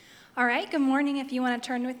All right, good morning. If you want to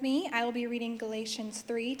turn with me, I will be reading Galatians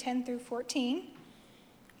 3:10 through 14.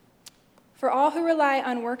 For all who rely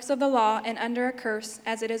on works of the law and under a curse,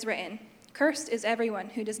 as it is written, cursed is everyone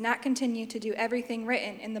who does not continue to do everything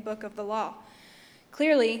written in the book of the law.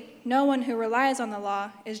 Clearly, no one who relies on the law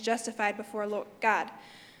is justified before God,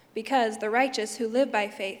 because the righteous who live by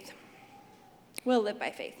faith will live by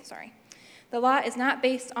faith. The law is not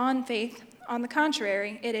based on faith. On the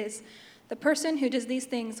contrary, it is, the person who does these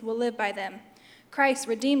things will live by them. Christ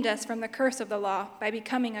redeemed us from the curse of the law by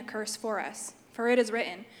becoming a curse for us. For it is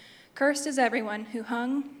written, cursed is everyone who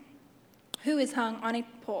is hung on a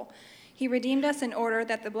pole. He redeemed us in order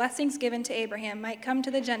that the blessings given to Abraham might come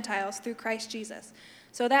to the Gentiles through Christ Jesus,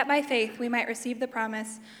 so that by faith we might receive the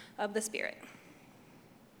promise of the Spirit.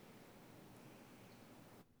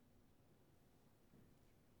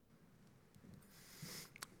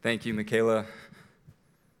 Thank you, Michaela.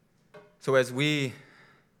 So as we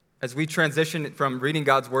transition from reading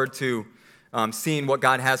God's Word to seeing what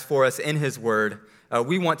God has for us in His Word,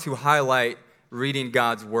 we want to highlight reading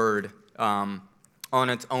God's Word on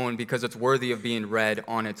its own because it's worthy of being read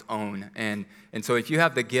on its own. And so if you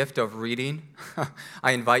have the gift of reading,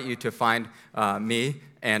 I invite you to find me,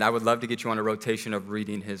 and I would love to get you on a rotation of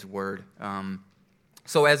reading His Word.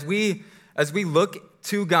 So as we look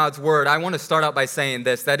to God's Word, I want to start out by saying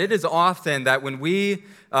this, that it is often that when we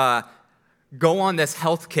go on this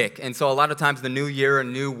health kick, and so a lot of times the new year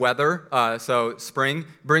and new weather, so spring,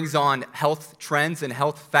 brings on health trends and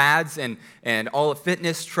health fads and all of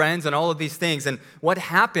fitness trends and all of these things. And what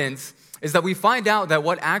happens is that we find out that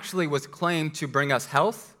what actually was claimed to bring us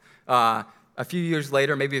health a few years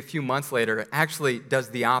later, maybe a few months later, actually does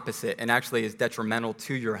the opposite and actually is detrimental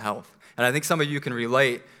to your health. And I think some of you can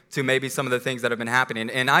relate to maybe some of the things that have been happening.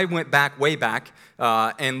 And I went way back,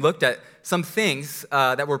 and looked at some things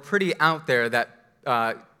that were pretty out there that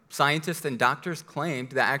scientists and doctors claimed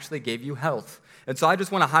that actually gave you health. And so I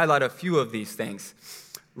just want to highlight a few of these things.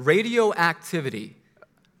 Radioactivity,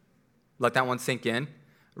 let that one sink in.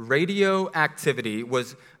 Radioactivity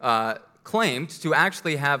was claimed to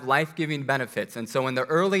actually have life-giving benefits. And so in the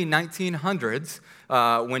early 1900s,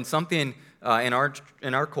 when something in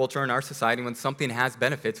our culture, in our society, when something has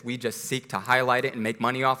benefits, we just seek to highlight it and make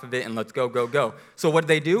money off of it, and let's go. So what did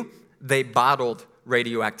they do? They bottled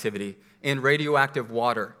radioactivity in radioactive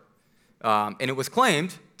water. And it was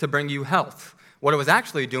claimed to bring you health. What it was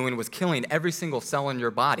actually doing was killing every single cell in your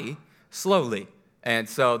body slowly. And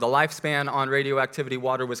so the lifespan on radioactivity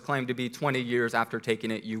water was claimed to be 20 years after taking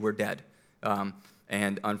it, you were dead.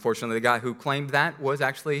 And unfortunately, the guy who claimed that was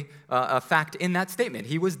actually a fact in that statement.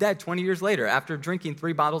 He was dead 20 years later after drinking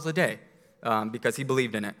 3 bottles a day because he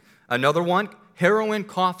believed in it. Another one, heroin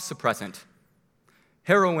cough suppressant.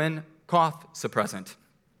 Heroin cough suppressant.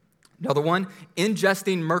 Another one,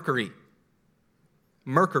 ingesting mercury.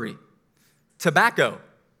 Mercury. Tobacco.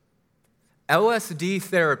 LSD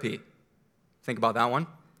therapy. Think about that one.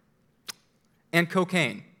 And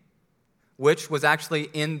cocaine, which was actually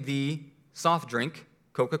in the soft drink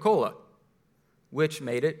Coca-Cola, which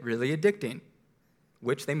made it really addicting,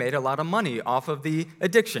 which they made a lot of money off of the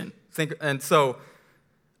addiction. And so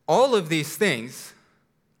all of these things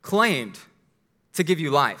claimed to give you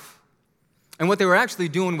life. And what they were actually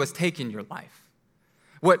doing was taking your life.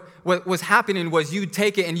 What was happening was you'd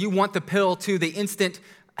take it and you want the pill to the instant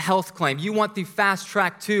health claim. You want the fast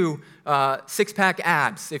track to six-pack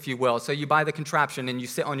abs, if you will. So you buy the contraption and you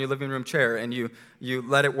sit on your living room chair and you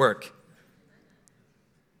let it work.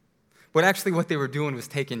 But actually what they were doing was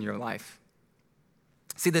taking your life.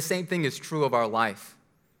 See, the same thing is true of our life.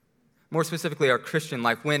 More specifically, our Christian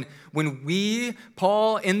life. When we,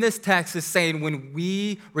 Paul in this text is saying, when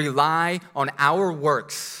we rely on our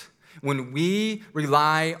works, when we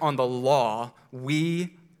rely on the law,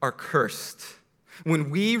 we are cursed. When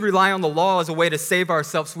we rely on the law as a way to save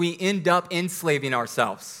ourselves, we end up enslaving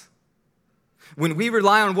ourselves. When we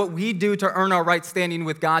rely on what we do to earn our right standing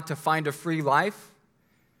with God to find a free life,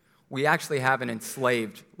 we actually have an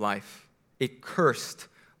enslaved life, a cursed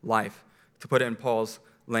life, to put it in Paul's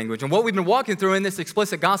language. And what we've been walking through in this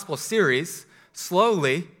Explicit Gospel series,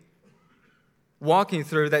 slowly walking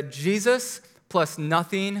through that Jesus plus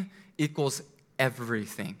nothing equals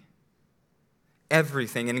everything.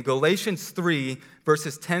 Everything. And in Galatians 3,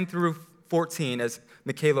 verses 10 through 14, as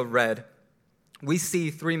Michaela read, we see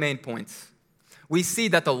 3 main points. We see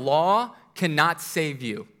that the law cannot save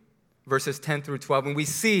you, verses 10 through 12, and we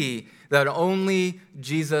see that only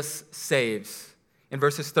Jesus saves in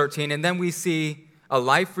verses 13. And then we see a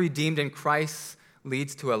life redeemed in Christ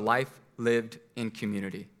leads to a life lived in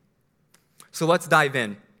community. So let's dive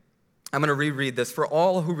in. I'm going to reread this. For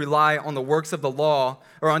all who rely on the works of the law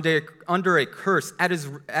are under a curse,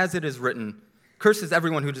 as it is written. Cursed is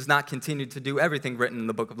everyone who does not continue to do everything written in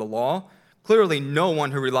the book of the law. Clearly, no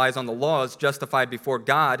one who relies on the law is justified before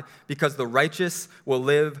God, because the righteous will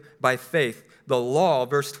live by faith. The law,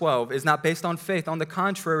 verse 12, is not based on faith. On the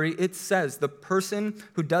contrary, it says the person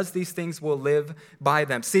who does these things will live by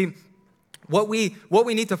them. See, what we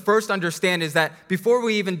need to first understand is that before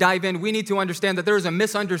we even dive in, we need to understand that there is a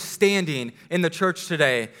misunderstanding in the church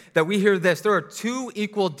today, that we hear this: there are two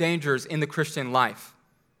equal dangers in the Christian life.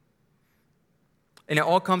 And it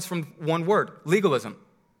all comes from one word: legalism.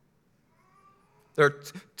 There are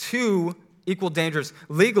two equal dangers: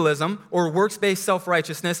 legalism, or works-based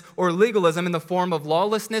self-righteousness, or legalism in the form of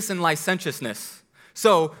lawlessness and licentiousness.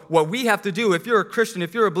 So what we have to do, if you're a Christian,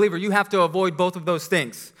 if you're a believer, you have to avoid both of those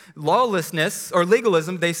things. Lawlessness, or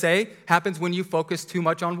legalism, they say, happens when you focus too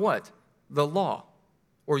much on what? The law,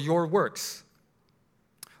 or your works.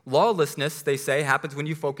 Lawlessness, they say, happens when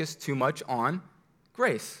you focus too much on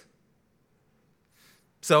grace.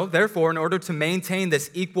 So, therefore, in order to maintain this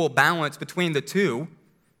equal balance between the two,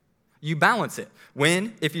 you balance it.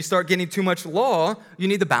 If you start getting too much law, you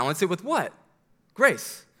need to balance it with what?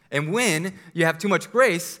 Grace. And when you have too much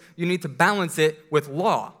grace, you need to balance it with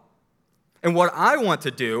law. And what I want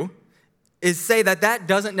to do is say that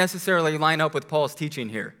doesn't necessarily line up with Paul's teaching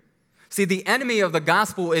here. See, the enemy of the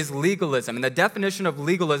gospel is legalism, and the definition of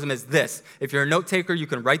legalism is this. If you're a note taker, you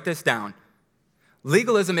can write this down.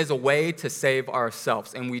 Legalism is a way to save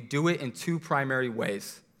ourselves, and we do it in two primary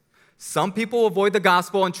ways. Some people avoid the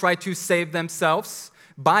gospel and try to save themselves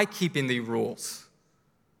by keeping the rules,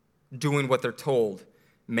 doing what they're told,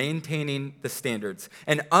 maintaining the standards.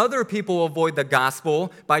 And other people avoid the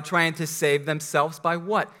gospel by trying to save themselves by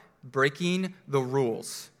what? Breaking the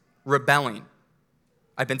rules, rebelling.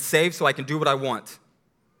 I've been saved so I can do what I want.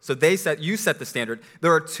 So you set the standard.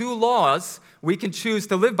 There are two laws we can choose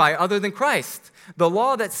to live by other than Christ. The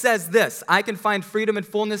law that says this: I can find freedom and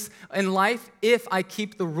fullness in life if I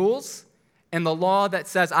keep the rules, and the law that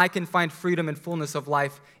says I can find freedom and fullness of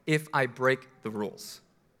life if I break the rules.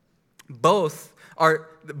 Both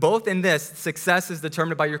in this, success is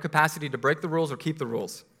determined by your capacity to break the rules or keep the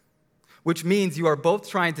rules, which means you are both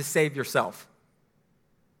trying to save yourself.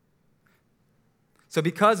 So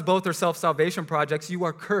because both are self-salvation projects, you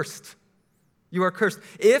are cursed. You are cursed.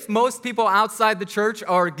 If most people outside the church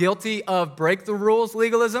are guilty of break the rules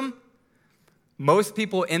legalism, most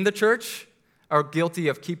people in the church are guilty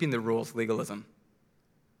of keeping the rules legalism.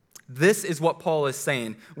 This is what Paul is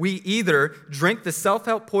saying. We either drink the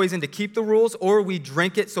self-help poison to keep the rules, or we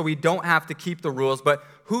drink it so we don't have to keep the rules. But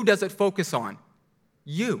who does it focus on?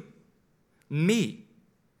 You, me,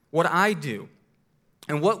 what I do.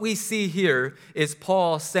 And what we see here is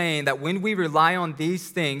Paul saying that when we rely on these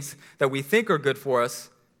things that we think are good for us,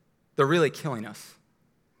 they're really killing us.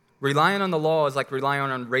 Relying on the law is like relying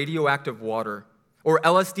on radioactive water, or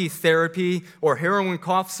LSD therapy, or heroin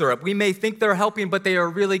cough syrup. We may think they're helping, but they are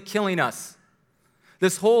really killing us.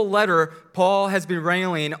 This whole letter, Paul has been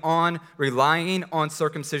railing on relying on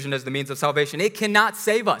circumcision as the means of salvation. It cannot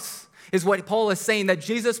save us, is what Paul is saying, that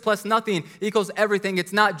Jesus plus nothing equals everything.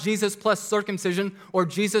 It's not Jesus plus circumcision or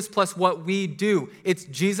Jesus plus what we do. It's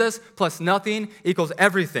Jesus plus nothing equals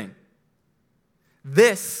everything.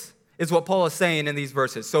 This is what Paul is saying in these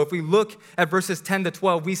verses. So if we look at verses 10 to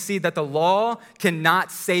 12, we see that the law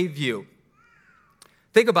cannot save you.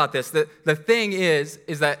 Think about this. The thing is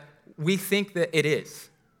that we think that it is.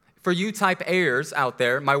 For you type A'ers out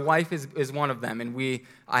there, my wife is one of them, and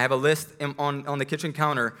I have a list on the kitchen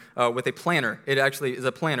counter with a planner. It actually is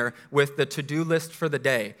a planner with the to-do list for the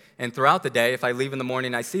day. And throughout the day, if I leave in the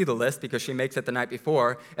morning, I see the list because she makes it the night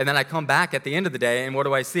before, and then I come back at the end of the day, and what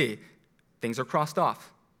do I see? Things are crossed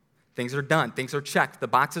off. Things are done. Things are checked. The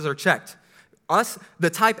boxes are checked. Us, the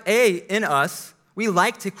type A in us, we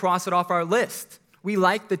like to cross it off our list. We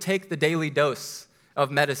like to take the daily dose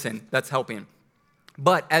of medicine that's helping.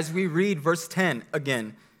 But as we read verse 10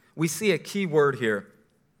 again, we see a key word here.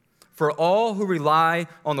 For all who rely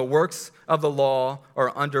on the works of the law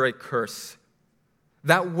are under a curse.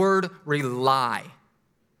 That word rely,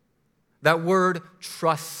 that word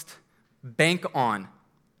trust, bank on,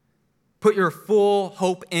 put your full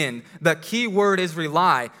hope in. The key word is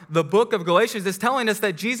rely. The book of Galatians is telling us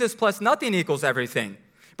that Jesus plus nothing equals everything.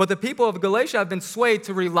 But the people of Galatia have been swayed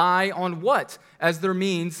to rely on what as their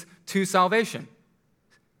means to salvation?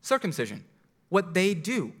 Circumcision. What they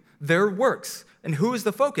do, their works. And who is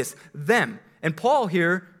the focus? Them. And Paul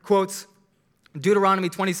here quotes Deuteronomy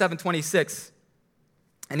 27:26,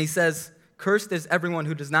 and he says, Cursed is everyone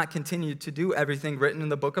who does not continue to do everything written in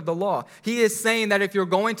the book of the law. He is saying that if you're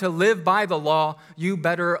going to live by the law, you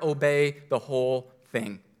better obey the whole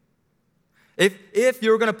thing. If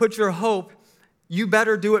you're going to put your hope, you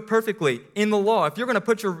better do it perfectly in the law. If you're going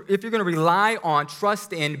to rely on,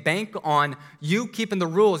 trust in, bank on you keeping the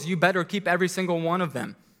rules, you better keep every single one of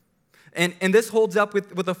them. And this holds up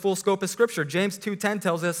with the full scope of Scripture. James 2:10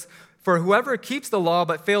 tells us, for whoever keeps the law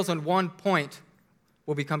but fails on one point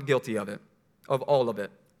will become guilty of it, of all of it.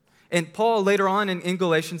 And Paul later on in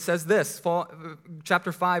Galatians says this,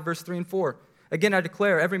 chapter 5, verse 3 and 4. Again, I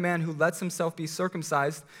declare, every man who lets himself be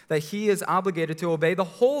circumcised, that he is obligated to obey the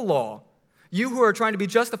whole law. You who are trying to be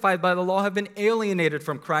justified by the law have been alienated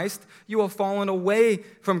from Christ. You have fallen away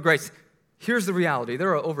from grace. Here's the reality. There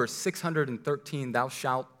are over 613 thou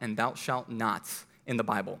shalt and thou shalt nots in the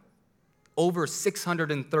Bible. Over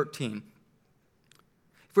 613.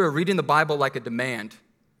 If we were reading the Bible like a demand,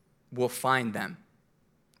 we'll find them.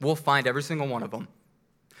 We'll find every single one of them.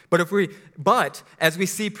 But as we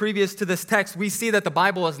see previous to this text, we see that the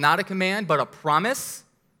Bible is not a command, but a promise.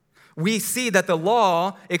 We see that the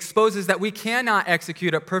law exposes that we cannot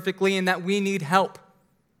execute it perfectly and that we need help.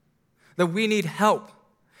 That we need help.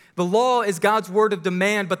 The law is God's word of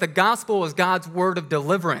demand, but the gospel is God's word of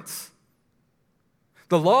deliverance.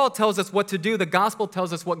 The law tells us what to do. The gospel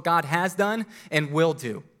tells us what God has done and will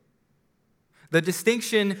do. The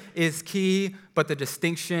distinction is key, but the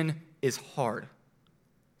distinction is hard.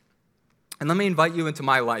 And let me invite you into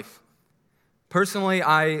my life. Personally,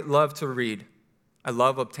 I love to read. I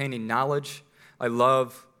love obtaining knowledge. I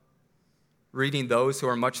love reading those who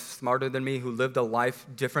are much smarter than me, who lived a life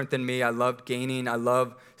different than me. I love gaining. I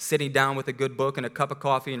love sitting down with a good book and a cup of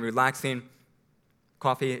coffee and relaxing.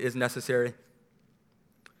 Coffee is necessary.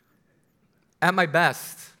 At my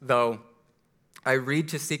best, though, I read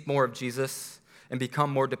to seek more of Jesus and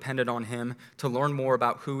become more dependent on him, to learn more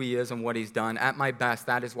about who he is and what he's done. At my best,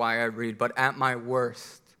 that is why I read. But at my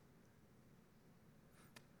worst,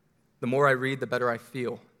 the more I read, the better I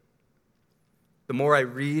feel. The more I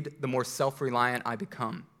read, the more self-reliant I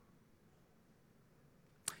become.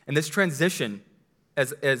 And this transition,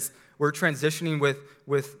 as we're transitioning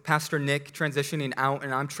with Pastor Nick transitioning out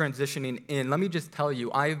and I'm transitioning in, let me just tell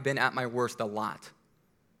you, I have been at my worst a lot.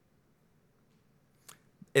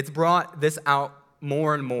 It's brought this out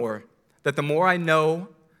more and more, that the more I know,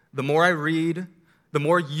 the more I read, the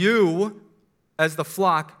more you, as the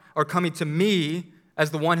flock, are coming to me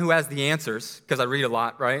as the one who has the answers, because I read a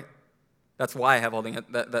lot, right? That's why I have all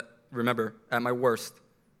the, remember, at my worst.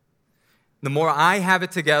 The more I have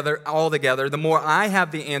it together, all together, the more I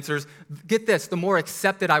have the answers, get this, the more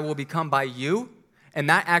accepted I will become by you, and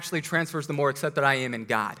that actually transfers the more accepted I am in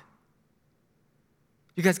God.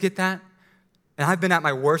 You guys get that? And I've been at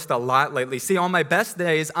my worst a lot lately. See, on my best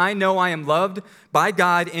days, I know I am loved by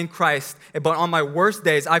God in Christ, but on my worst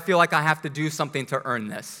days, I feel like I have to do something to earn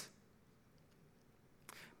this.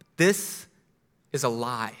 This is a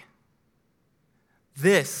lie.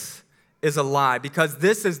 This is a lie, because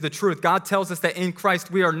this is the truth. God tells us that in Christ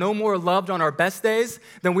we are no more loved on our best days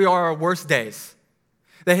than we are our worst days.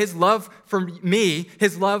 That his love for me,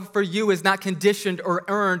 his love for you is not conditioned or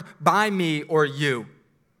earned by me or you.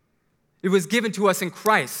 It was given to us in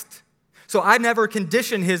Christ. So I never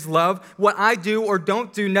condition his love. What I do or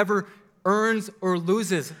don't do never earns or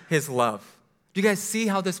loses his love. Do you guys see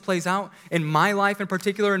how this plays out in my life in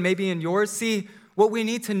particular and maybe in yours? See, what we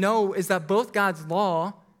need to know is that both God's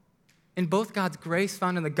law and both God's grace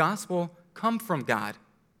found in the gospel come from God.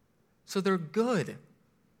 So they're good.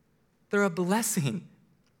 They're a blessing.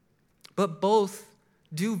 But both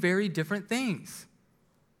do very different things.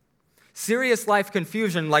 Serious life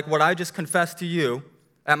confusion, like what I just confessed to you,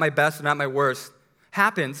 at my best and at my worst,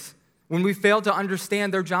 happens when we fail to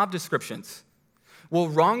understand their job descriptions. We'll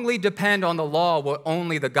wrongly depend on the law what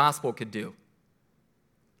only the gospel could do.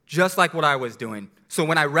 Just like what I was doing. So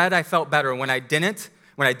when I read, I felt better. When I didn't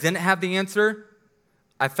have the answer,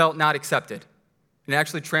 I felt not accepted. And it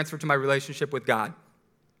actually transferred to my relationship with God.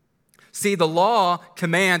 See, the law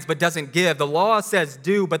commands but doesn't give. The law says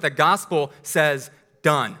do, but the gospel says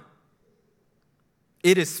done.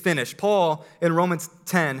 It is finished. Paul, in Romans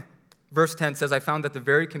 10, verse 10, says, I found that the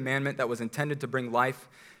very commandment that was intended to bring life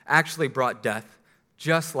actually brought death,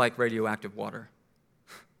 just like radioactive water.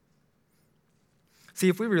 See,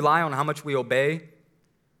 if we rely on how much we obey,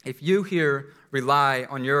 if you here rely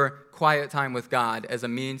on your quiet time with God as a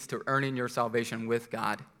means to earning your salvation with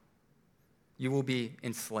God, you will be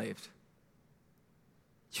enslaved.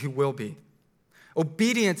 You will be.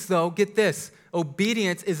 Obedience, though, get this,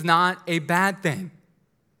 obedience is not a bad thing.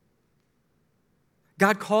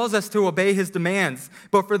 God calls us to obey his demands.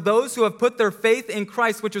 But for those who have put their faith in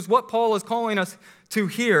Christ, which is what Paul is calling us to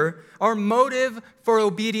here, our motive for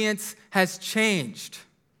obedience has changed.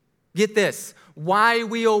 Get this. Why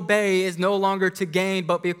we obey is no longer to gain,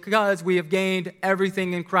 but because we have gained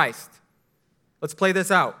everything in Christ. Let's play this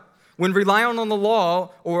out. When relying on the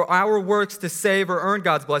law or our works to save or earn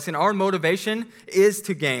God's blessing, our motivation is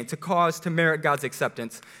to gain, to cause, to merit God's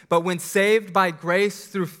acceptance. But when saved by grace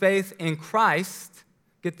through faith in Christ,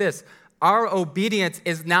 get this, our obedience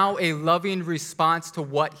is now a loving response to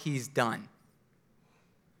what he's done.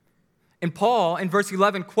 And Paul, in verse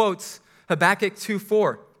 11, quotes Habakkuk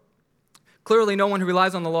 2:4. Clearly, no one who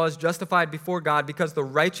relies on the law is justified before God because the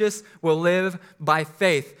righteous will live by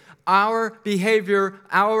faith. Our behavior,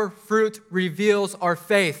 our fruit reveals our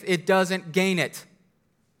faith. It doesn't gain it.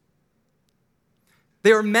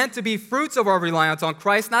 They are meant to be fruits of our reliance on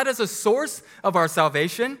Christ, not as a source of our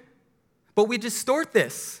salvation, but we distort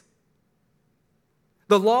this.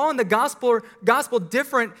 The law and the gospel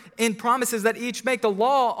different in promises that each make. The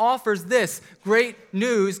law offers this, great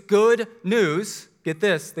news, good news. Get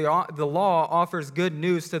this, the law offers good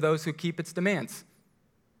news to those who keep its demands.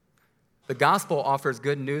 The gospel offers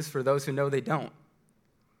good news for those who know they don't.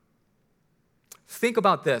 Think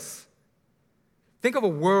about this. Think of a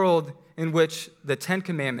world in which the Ten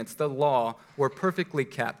Commandments, the law, were perfectly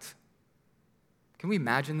kept. Can we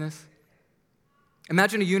imagine this?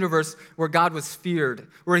 Imagine a universe where God was feared,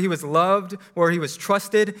 where he was loved, where he was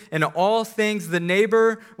trusted. In all things, the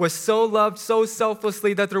neighbor was so loved so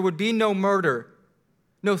selflessly that there would be no murder,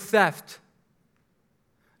 no theft,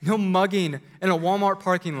 no mugging in a Walmart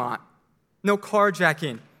parking lot, no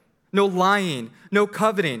carjacking, no lying, no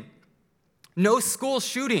coveting, no school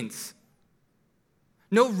shootings,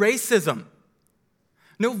 no racism,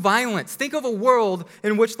 no violence. Think of a world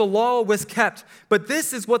in which the law was kept. But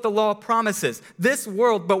this is what the law promises. This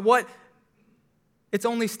world, but what its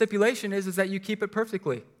only stipulation is that you keep it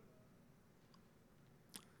perfectly.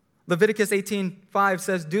 Leviticus 18:5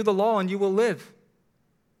 says, "Do the law and you will live."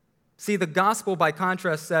 See, the gospel, by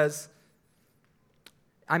contrast, says,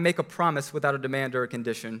 I make a promise without a demand or a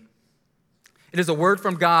condition. It is a word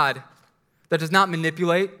from God that does not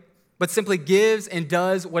manipulate, but simply gives and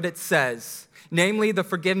does what it says, namely the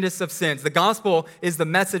forgiveness of sins. The gospel is the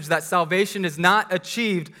message that salvation is not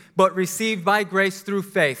achieved, but received by grace through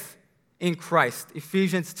faith in Christ.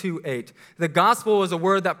 Ephesians 2:8. The gospel is a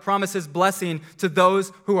word that promises blessing to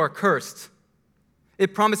those who are cursed.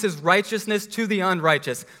 It promises righteousness to the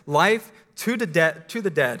unrighteous, life to the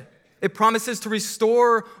dead. It promises to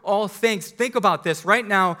restore all things. Think about this. Right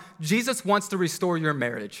now, Jesus wants to restore your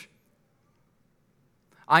marriage.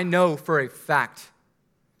 I know for a fact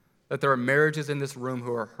that there are marriages in this room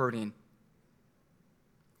who are hurting.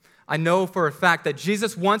 I know for a fact that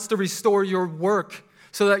Jesus wants to restore your work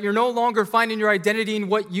so that you're no longer finding your identity in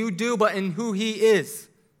what you do, but in who he is.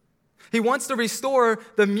 He wants to restore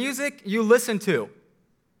the music you listen to.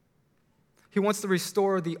 He wants to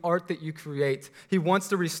restore the art that you create. He wants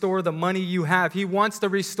to restore the money you have. He wants to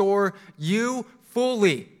restore you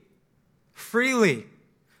fully, freely,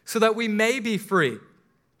 so that we may be free.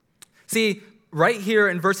 See, right here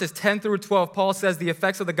in verses 10 through 12, Paul says the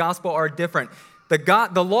effects of the gospel are different.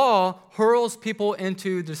 The law hurls people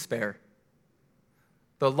into despair.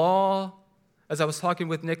 The law, as I was talking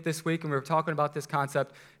with Nick this week and we were talking about this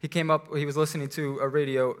concept, he was listening to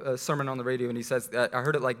a sermon on the radio, and he says, I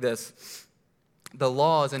heard it like this. The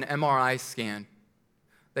law is an MRI scan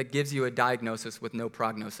that gives you a diagnosis with no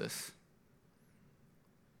prognosis.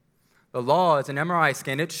 The law is an MRI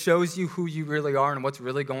scan. It shows you who you really are and what's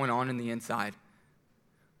really going on in the inside.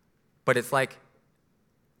 But it's like,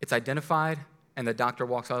 it's identified, and the doctor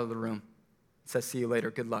walks out of the room. Says, see you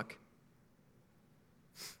later, good luck.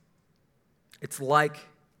 It's like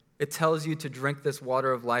it tells you to drink this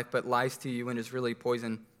water of life, but lies to you and is really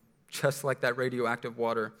poison, just like that radioactive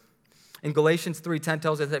water. In Galatians 3:10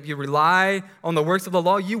 tells us that if you rely on the works of the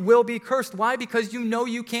law, you will be cursed. Why? Because you know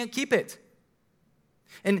you can't keep it.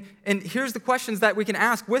 And here's the questions that we can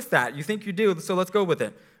ask with that. You think you do, so let's go with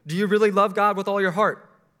it. Do you really love God with all your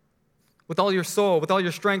heart? With all your soul, with all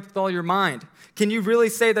your strength, with all your mind? Can you really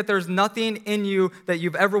say that there's nothing in you that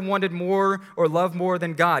you've ever wanted more or loved more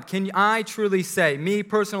than God? Can I truly say, me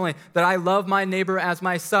personally, that I love my neighbor as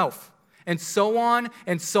myself? And so on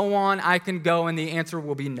I can go, and the answer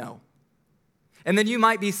will be no. And then you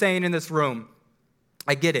might be saying in this room,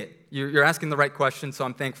 I get it. You're asking the right question, so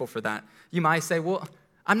I'm thankful for that. You might say, well,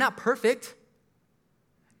 I'm not perfect.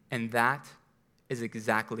 And that is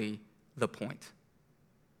exactly the point.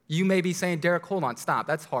 You may be saying, Derek, hold on, stop.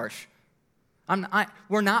 That's harsh.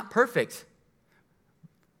 We're not perfect.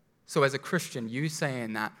 So as a Christian, you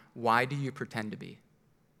saying that, why do you pretend to be?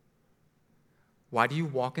 Why do you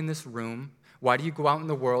walk in this room? Why do you go out in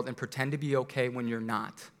the world and pretend to be okay when you're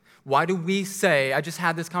not? Why do we say, I just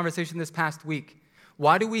had this conversation this past week,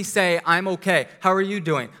 why do we say, I'm okay? How are you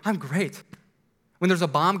doing? I'm great. When there's a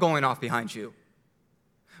bomb going off behind you.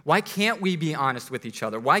 Why can't we be honest with each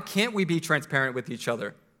other? Why can't we be transparent with each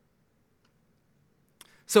other?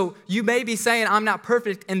 So you may be saying, I'm not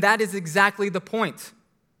perfect, and that is exactly the point.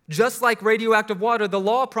 Just like radioactive water, the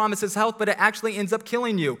law promises health, but it actually ends up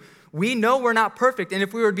killing you. We know we're not perfect, and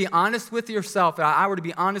if we were to be honest with yourself, and I were to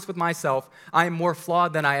be honest with myself, I am more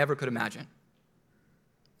flawed than I ever could imagine.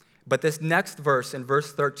 But this next verse, in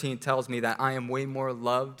verse 13, tells me that I am way more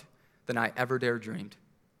loved than I ever dare dreamed.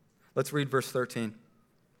 Let's read verse 13.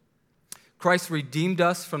 Christ redeemed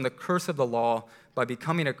us from the curse of the law by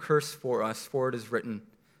becoming a curse for us, for it is written,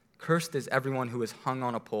 cursed is everyone who is hung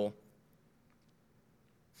on a pole.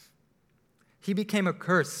 He became a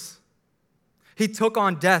curse. He took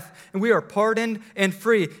on death, and we are pardoned and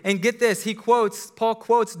free. And get this, Paul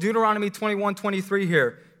quotes Deuteronomy 21:23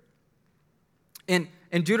 here. In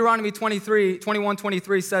Deuteronomy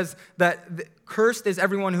 21:23 says that cursed is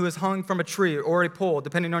everyone who is hung from a tree or a pole,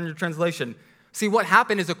 depending on your translation. See, what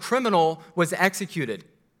happened is a criminal was executed.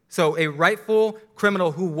 So a rightful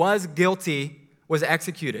criminal who was guilty was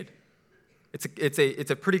executed.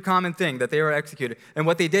 It's a pretty common thing that they were executed. And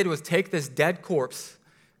what they did was take this dead corpse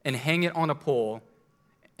and hang it on a pole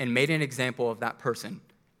and made an example of that person.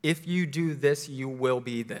 If you do this, you will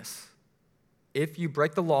be this. If you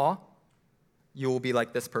break the law, you will be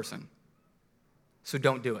like this person. So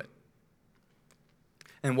don't do it.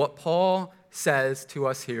 And what Paul says to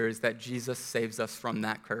us here is that Jesus saves us from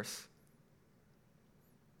that curse.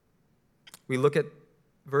 We look at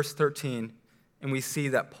verse 13, and we see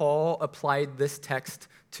that Paul applied this text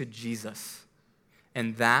to Jesus,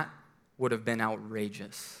 and that would have been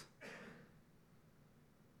outrageous.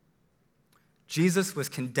 Jesus was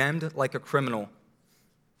condemned like a criminal,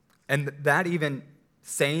 and that even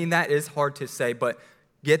saying that is hard to say, but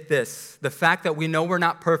get this, the fact that we know we're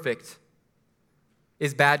not perfect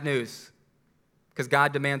is bad news, because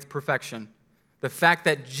God demands perfection. The fact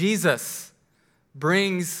that Jesus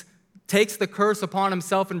takes the curse upon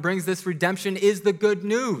himself and brings this redemption is the good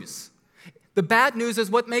news. The bad news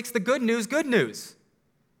is what makes the good news good news.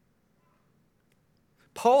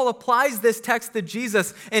 Paul applies this text to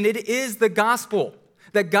Jesus, and it is the gospel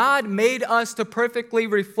that God made us to perfectly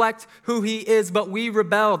reflect who he is, but we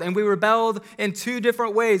rebelled, and we rebelled in two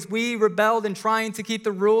different ways. We rebelled in trying to keep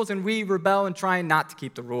the rules, and we rebel in trying not to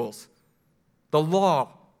keep the rules. The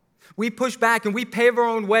law. We push back and we pave our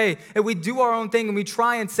own way and we do our own thing and we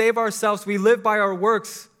try and save ourselves. We live by our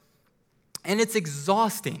works, and it's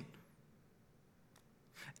exhausting.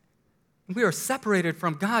 We are separated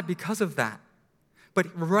from God because of that. But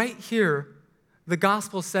right here, the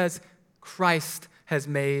gospel says Christ has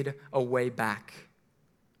made a way back.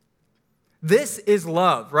 This is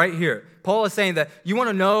love right here. Paul is saying that you want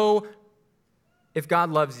to know if God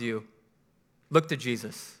loves you, look to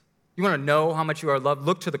Jesus. You want to know how much you are loved?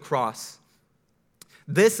 Look to the cross.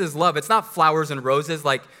 This is love. It's not flowers and roses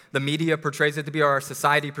like the media portrays it to be or our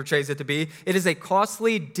society portrays it to be. It is a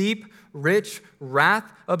costly, deep, rich,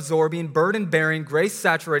 wrath-absorbing, burden-bearing,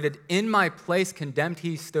 grace-saturated, in my place, condemned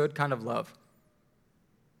he stood kind of love.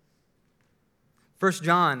 1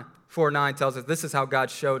 John 4:9 tells us this is how God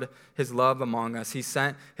showed his love among us. He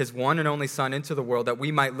sent his one and only Son into the world that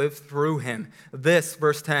we might live through him. This,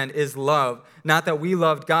 verse 10, is love. Not that we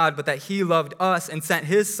loved God, but that he loved us and sent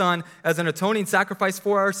his Son as an atoning sacrifice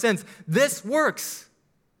for our sins. This works.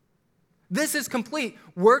 This is complete.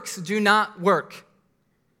 Works do not work.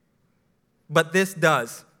 But this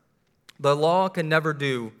does. The law can never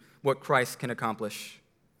do what Christ can accomplish.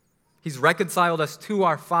 He's reconciled us to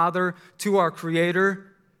our Father, to our Creator.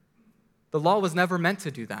 The law was never meant to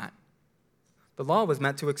do that. The law was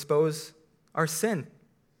meant to expose our sin.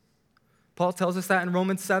 Paul tells us that in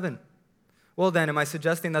Romans 7. Well then, am I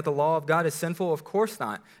suggesting that the law of God is sinful? Of course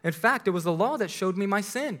not. In fact, it was the law that showed me my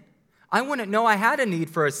sin. I wouldn't know I had a need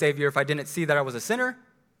for a Savior if I didn't see that I was a sinner.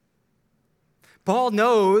 Paul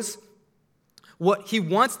knows what he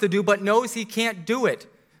wants to do, but knows he can't do it.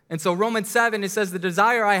 And so Romans 7, it says, the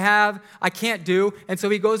desire I have, I can't do. And so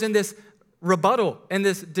he goes in this rebuttal and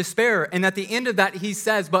this despair. And at the end of that, he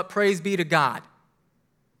says, but praise be to God.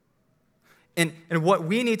 And what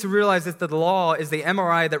we need to realize is that the law is the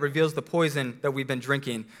MRI that reveals the poison that we've been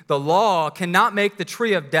drinking. The law cannot make the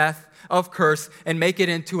tree of death, of curse, and make it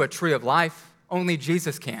into a tree of life. Only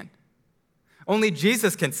Jesus can. Only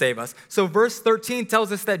Jesus can save us. So verse 13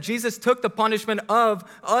 tells us that Jesus took the punishment of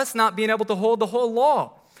us not being able to hold the whole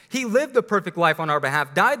law. He lived the perfect life on our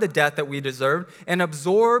behalf, died the death that we deserved, and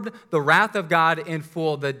absorbed the wrath of God in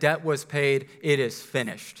full. The debt was paid. It is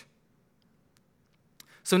finished.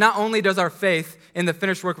 So not only does our faith in the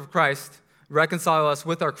finished work of Christ reconcile us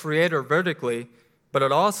with our Creator vertically, but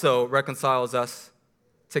it also reconciles us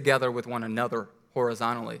together with one another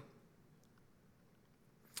horizontally.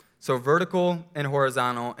 So vertical and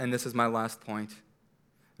horizontal, and this is my last point.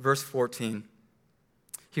 Verse 14.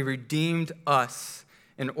 He redeemed us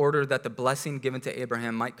in order that the blessing given to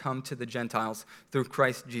Abraham might come to the Gentiles through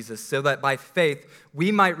Christ Jesus, so that by faith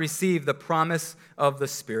we might receive the promise of the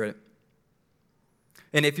Spirit.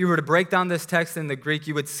 And if you were to break down this text in the Greek,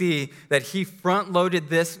 you would see that he front-loaded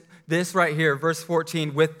this right here, verse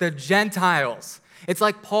 14, with the Gentiles. It's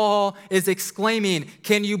like Paul is exclaiming,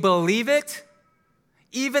 can you believe it?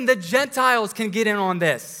 Even the Gentiles can get in on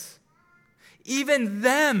this. Even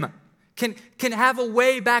them can have a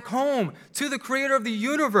way back home to the Creator of the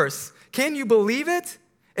universe. Can you believe it?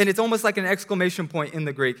 And it's almost like an exclamation point in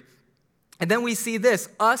the Greek. And then we see this,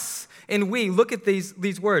 us and we. Look at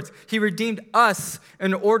these words. He redeemed us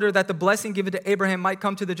in order that the blessing given to Abraham might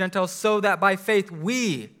come to the Gentiles, so that by faith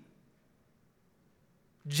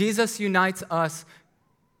Jesus unites us,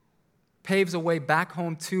 paves a way back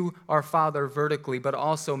home to our Father vertically, but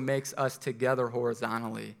also makes us together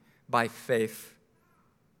horizontally by faith.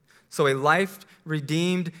 So a life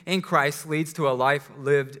redeemed in Christ leads to a life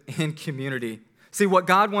lived in community. See, what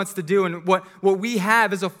God wants to do and what we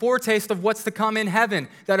have is a foretaste of what's to come in heaven,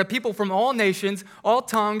 that a people from all nations, all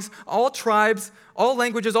tongues, all tribes, all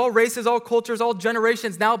languages, all races, all cultures, all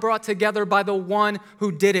generations now brought together by the one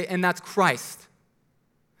who did it, and that's Christ.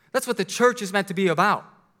 That's what the church is meant to be about.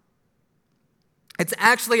 It's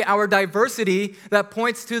actually our diversity that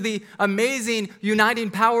points to the amazing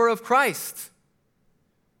uniting power of Christ.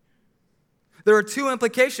 There are two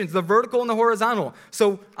implications, the vertical and the horizontal.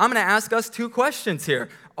 So I'm going to ask us two questions here.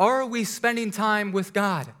 Are we spending time with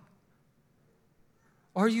God?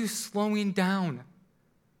 Are you slowing down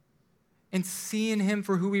and seeing Him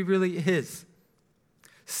for who He really is?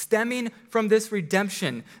 Stemming from this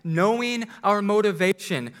redemption, knowing our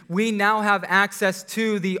motivation, we now have access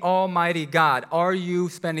to the Almighty God. Are you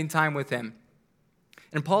spending time with Him?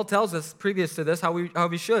 And Paul tells us previous to this how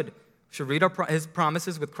we should. We should read His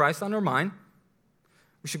promises with Christ on our mind.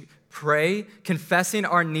 We should pray, confessing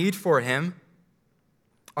our need for Him.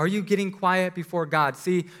 Are you getting quiet before God?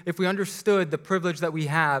 See, if we understood the privilege that we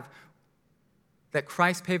have, that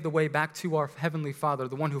Christ paved the way back to our Heavenly Father,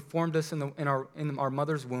 the one who formed us in our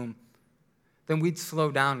mother's womb, then we'd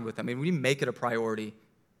slow down with Him. I mean, we'd make it a priority.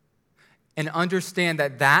 And understand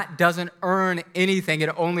that doesn't earn anything.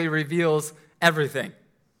 It only reveals everything.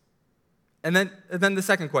 And then the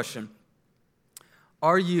second question.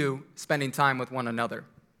 Are you spending time with one another?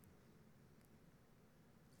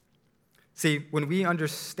 See, when we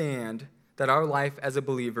understand that our life as a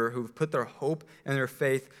believer who've put their hope and their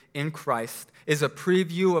faith in Christ is a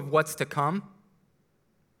preview of what's to come,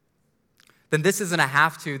 then this isn't a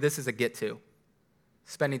have to, this is a get to.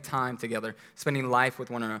 Spending time together, spending life with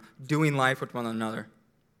one another, doing life with one another.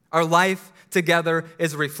 Our life together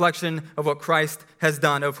is a reflection of what Christ has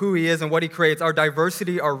done, of who He is and what He creates. Our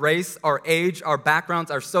diversity, our race, our age, our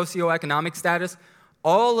backgrounds, our socioeconomic status,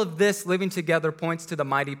 all of this living together points to the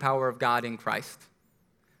mighty power of God in Christ.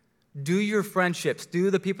 Do your friendships, do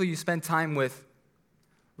the people you spend time with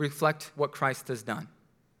reflect what Christ has done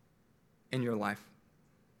in your life?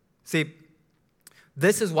 See,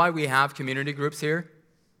 this is why we have community groups here,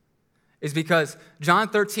 is because John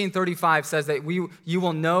 13:35 says that you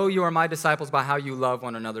will know you are my disciples by how you love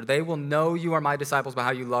one another. They will know you are my disciples by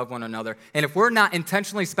how you love one another. And if we're not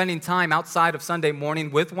intentionally spending time outside of Sunday morning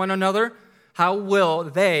with one another, how will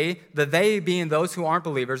they being those who aren't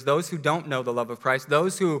believers, those who don't know the love of Christ,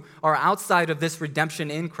 those who are outside of this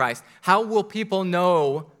redemption in Christ, how will people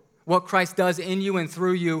know what Christ does in you and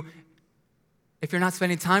through you if you're not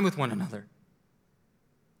spending time with one another?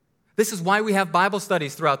 This is why we have Bible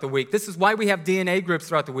studies throughout the week. This is why we have DNA groups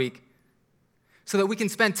throughout the week, so that we can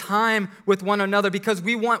spend time with one another, because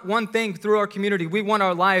we want one thing through our community. We want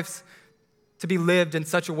our lives to be lived in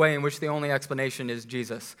such a way in which the only explanation is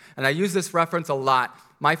Jesus. And I use this reference a lot.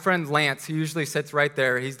 My friend Lance, who usually sits right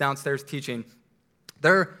there, he's downstairs teaching.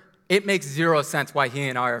 It makes zero sense why he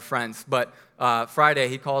and I are friends, but Friday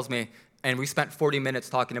he calls me, and we spent 40 minutes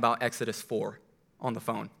talking about Exodus 4 on the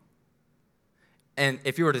phone. And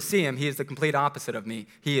if you were to see him, he is the complete opposite of me.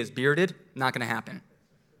 He is bearded, not going to happen.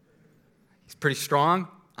 He's pretty strong,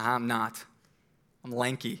 I'm not. I'm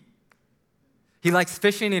lanky. He likes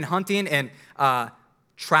fishing and hunting and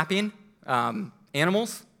trapping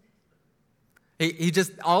animals. He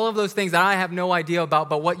just, all of those things that I have no idea about,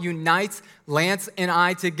 but what unites Lance and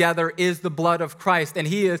I together is the blood of Christ, and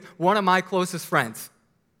he is one of my closest friends.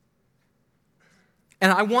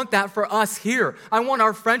 And I want that for us here. I want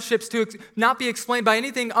our friendships to not be explained by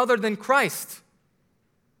anything other than Christ.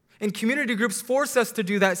 And community groups force us to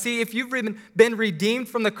do that. See, if you've been redeemed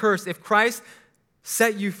from the curse, if Christ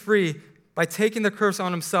set you free by taking the curse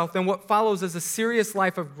on himself, then what follows is a serious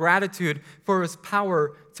life of gratitude for his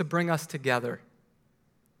power to bring us together,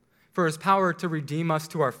 for his power to redeem us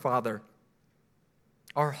to our Father,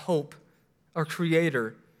 our hope, our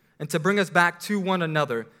Creator, and to bring us back to one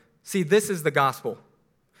another. See, this is the gospel.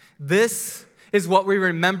 This is what we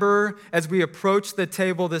remember as we approach the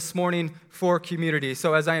table this morning for community.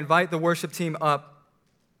 So as I invite the worship team up,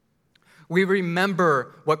 we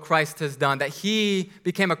remember what Christ has done, that he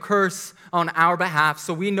became a curse on our behalf,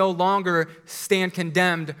 so we no longer stand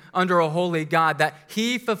condemned under a holy God, that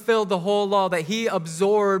he fulfilled the whole law, that he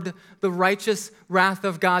absorbed the righteous wrath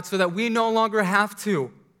of God so that we no longer have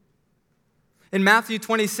to. In Matthew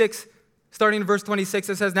 26, starting in verse 26,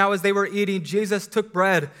 it says, "Now as they were eating, Jesus took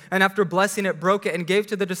bread, and after blessing it, broke it, and gave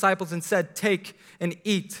to the disciples and said, 'Take and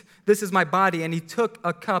eat. This is my body.' And he took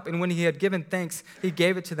a cup, and when he had given thanks, he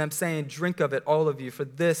gave it to them, saying, 'Drink of it, all of you, for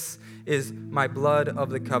this is my blood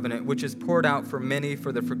of the covenant, which is poured out for many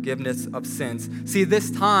for the forgiveness of sins.'" See,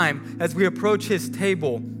 this time, as we approach his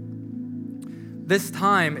table, this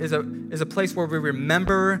time is a place where we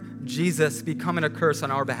remember Jesus becoming a curse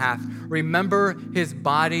on our behalf. Remember his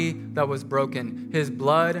body that was broken, his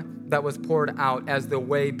blood that was poured out as the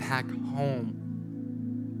way back home.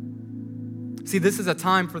 See, this is a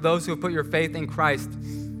time for those who have put your faith in Christ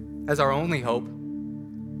as our only hope.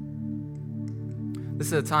 This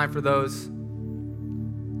is a time for those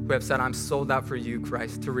who have said, "I'm sold out for you,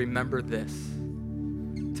 Christ," to remember this,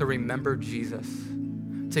 to remember Jesus,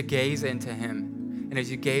 to gaze into him. And as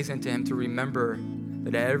you gaze into him, to remember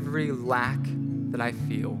that every lack that I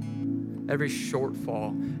feel, every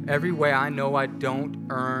shortfall, every way I know I don't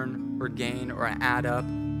earn or gain or add up,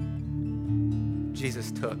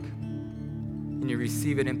 Jesus took. And you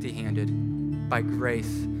receive it empty-handed by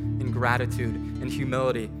grace and gratitude and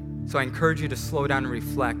humility. So I encourage you to slow down and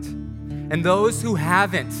reflect. And those who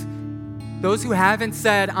haven't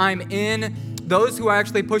said, "I'm in," those who are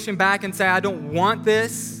actually pushing back and say, "I don't want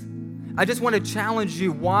this," I just want to challenge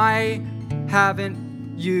you. Why haven't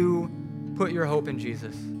you put your hope in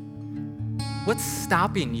Jesus? What's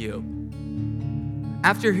stopping you?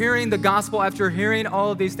 After hearing the gospel, after hearing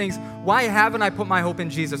all of these things, why haven't I put my hope in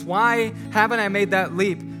Jesus? Why haven't I made that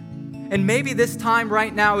leap? And maybe this time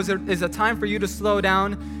right now is a time for you to slow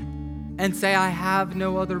down and say, "I have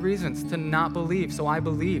no other reasons to not believe, so I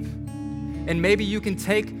believe." And maybe you can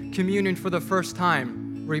take communion for the first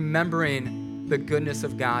time, remembering the goodness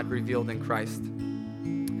of God revealed in Christ.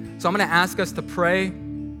 So I'm going to ask us to pray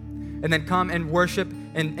and then come and worship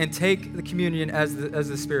and take the communion as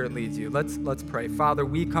the Spirit leads you. Let's pray. Father,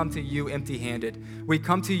 we come to you empty-handed. We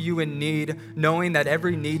come to you in need, knowing that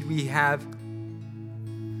every need we have,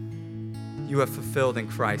 you have fulfilled in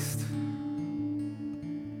Christ.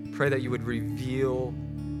 Pray that you would reveal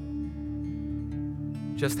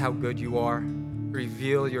just how good you are.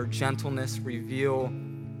 Reveal your gentleness. Reveal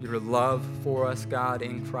your love for us, God,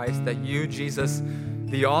 in Christ. That you, Jesus,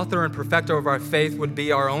 the author and perfecter of our faith, would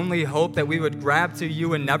be our only hope, that we would grab to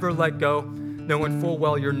you and never let go, knowing full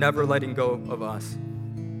well you're never letting go of us.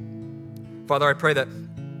 Father, I pray that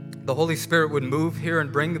the Holy Spirit would move here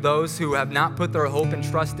and bring those who have not put their hope and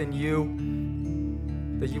trust in you,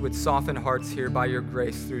 that you would soften hearts here by your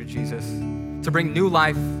grace through Jesus, to bring new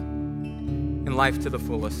life and life to the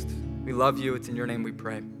fullest. We love you. It's in your name we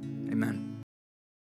pray. Amen.